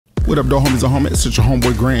What up, though, homies and homies? It's your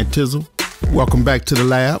homeboy 𝗃𝘂𝗿𝘀. Welcome back to the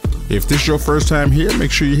lab. If this is your first time here,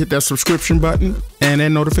 make sure you hit that subscription button and that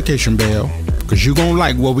notification bell, because you're going to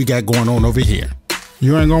like what we got going on over here.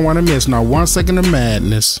 You ain't going to want to miss not 1 second of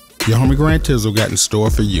madness your homie 𝗃𝘂𝗿𝘀 got in store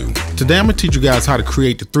for you. Today, I'm going to teach you guys how to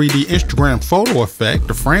create the 3D Instagram photo effect,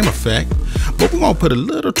 the frame effect, but we're going to put a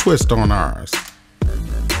little twist on ours.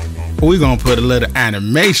 We're going to put a little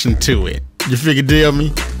animation to it. You figure deal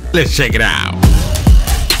me? Let's check it out.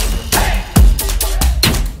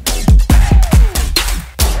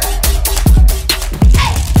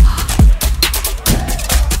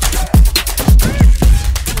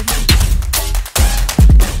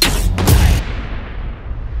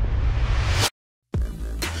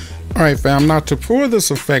 Alright fam, now to pull this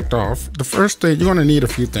effect off, the first thing you're going to need a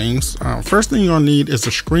few things. First thing you're going to need is a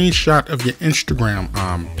screenshot of your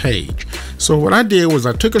Instagram page. So what I did was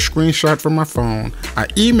I took a screenshot from my phone, I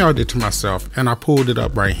emailed it to myself, and I pulled it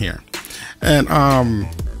up right here. And I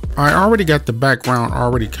already got the background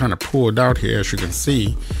already kind of pulled out here, as you can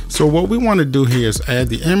see. So what we want to do here is add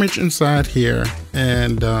the image inside here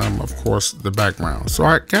and of course the background. So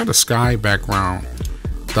I got a sky background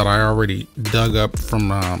that I already dug up from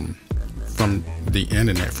the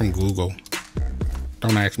internet, from Google.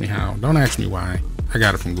 Don't ask me how, don't ask me why. I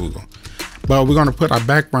got it from Google. But we're going to put our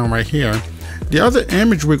background right here. The other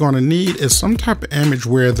image we're going to need is some type of image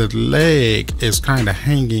where the leg is kind of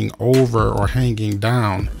hanging over or hanging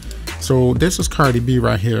down. So this is Cardi B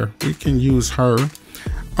right here. We can use her.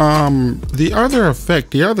 The other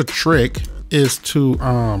effect, the other trick is to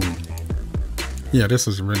yeah, this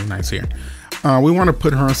is really nice here. We want to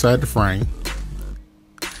put her inside the frame.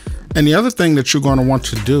 And the other thing that you're going to want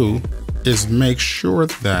to do is make sure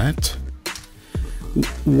that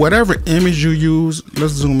whatever image you use,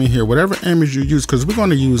 let's zoom in here, whatever image you use, because we're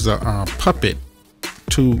going to use a puppet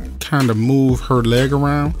to kind of move her leg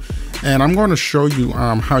around. And I'm going to show you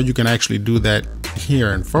how you can actually do that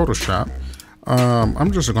here in Photoshop.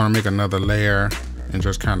 I'm just going to make another layer and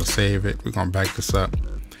just kind of save it. We're going to back this up.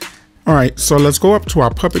 All right, so let's go up to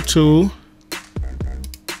our puppet tool,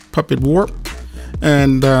 puppet warp,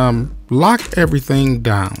 and lock everything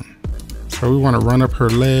down. So we want to run up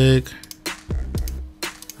her leg,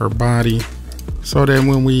 her body, so that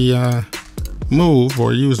when we move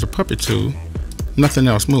or use the puppet tool, nothing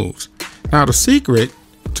else moves. Now the secret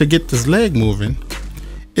to get this leg moving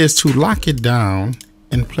is to lock it down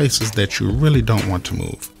in places that you really don't want to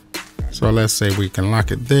move. So let's say we can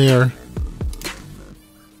lock it there.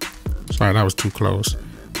 Sorry, that was too close.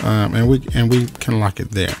 And we can lock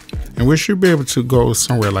it there. And we should be able to go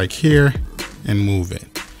somewhere like here and move it.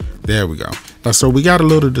 There we go. Now, so we got a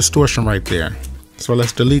little distortion right there. So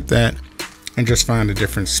let's delete that and just find a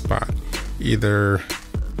different spot. Either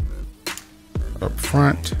up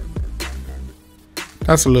front.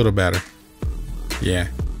 That's a little better. Yeah.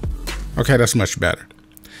 Okay, that's much better.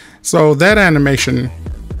 So that animation,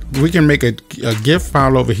 we can make a GIF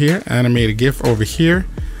file over here, animate a GIF over here,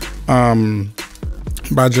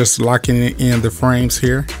 by just locking it in the frames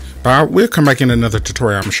here. But we'll come back in another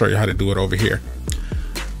tutorial. I'm gonna show you how to do it over here.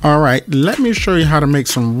 All right, let me show you how to make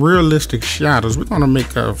some realistic shadows. We're gonna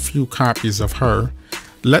make a few copies of her.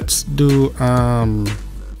 Let's do,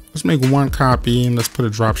 let's make one copy and let's put a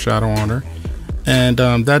drop shadow on her. And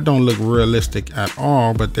that don't look realistic at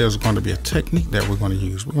all, but there's going to be a technique that we're going to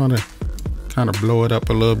use. We're going to kind of blow it up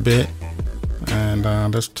a little bit,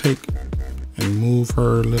 and let's take and move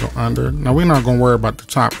her a little under. Now we're not going to worry about the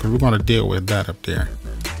top because we're going to deal with that up there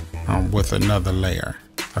with another layer,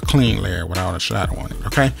 a clean layer without a shadow on it.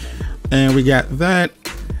 Okay, and we got that.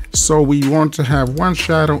 So we want to have one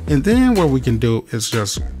shadow, and then what we can do is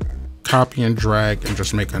just copy and drag and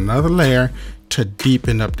just make another layer to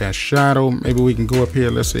deepen up that shadow. Maybe we can go up here,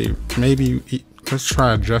 let's see, maybe let's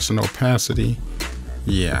try adjusting opacity.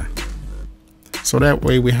 Yeah, so that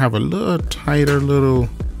way we have a little tighter little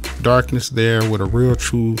darkness there with a real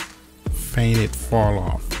true fainted fall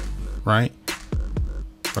off, right?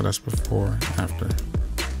 So that's before and after.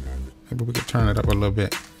 Maybe we could turn it up a little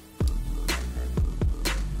bit.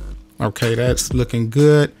 Okay, that's looking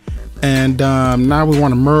good. And now we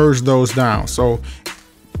want to merge those down. So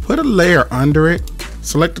put a layer under it,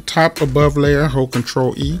 select the top above layer, hold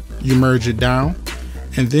Control-E, you merge it down,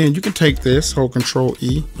 and then you can take this, hold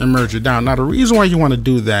Control-E, and merge it down. Now the reason why you want to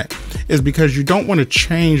do that is because you don't want to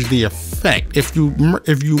change the effect. If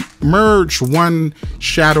you merge one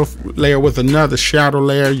shadow layer with another shadow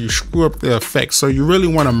layer, you screw up the effect. So you really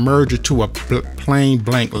want to merge it to a plain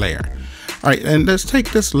blank layer. All right, and let's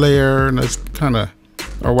take this layer and let's kind of,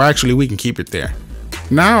 or actually we can keep it there.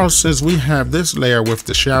 Now, since we have this layer with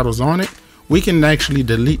the shadows on it, we can actually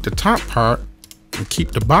delete the top part and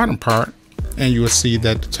keep the bottom part, and you will see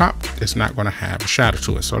that the top is not going to have a shadow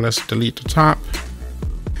to it. So let's delete the top.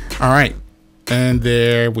 All right, and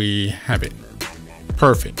there we have it.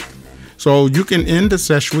 Perfect. So you can end the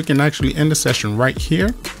session. We can actually end the session right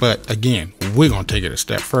here. But again, we're going to take it a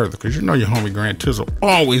step further, because you know your homie Grand Tizzle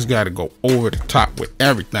always got to go over the top with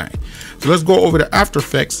everything. So let's go over to After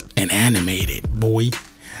Effects and animate it, boy.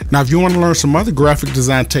 Now, if you want to learn some other graphic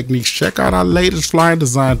design techniques, check out our latest flyer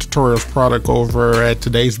design tutorials product over at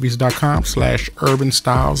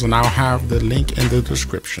today'sbeats.com/urban_styles, and I'll have the link in the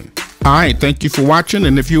description. All right, thank you for watching,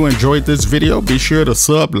 and if you enjoyed this video, be sure to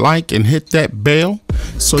sub, like, and hit that bell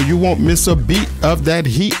so you won't miss a beat of that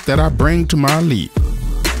heat that I bring to my lead.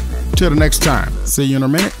 Till the next time, see you in a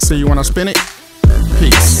minute, see you when I spin it.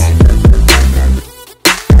 Peace.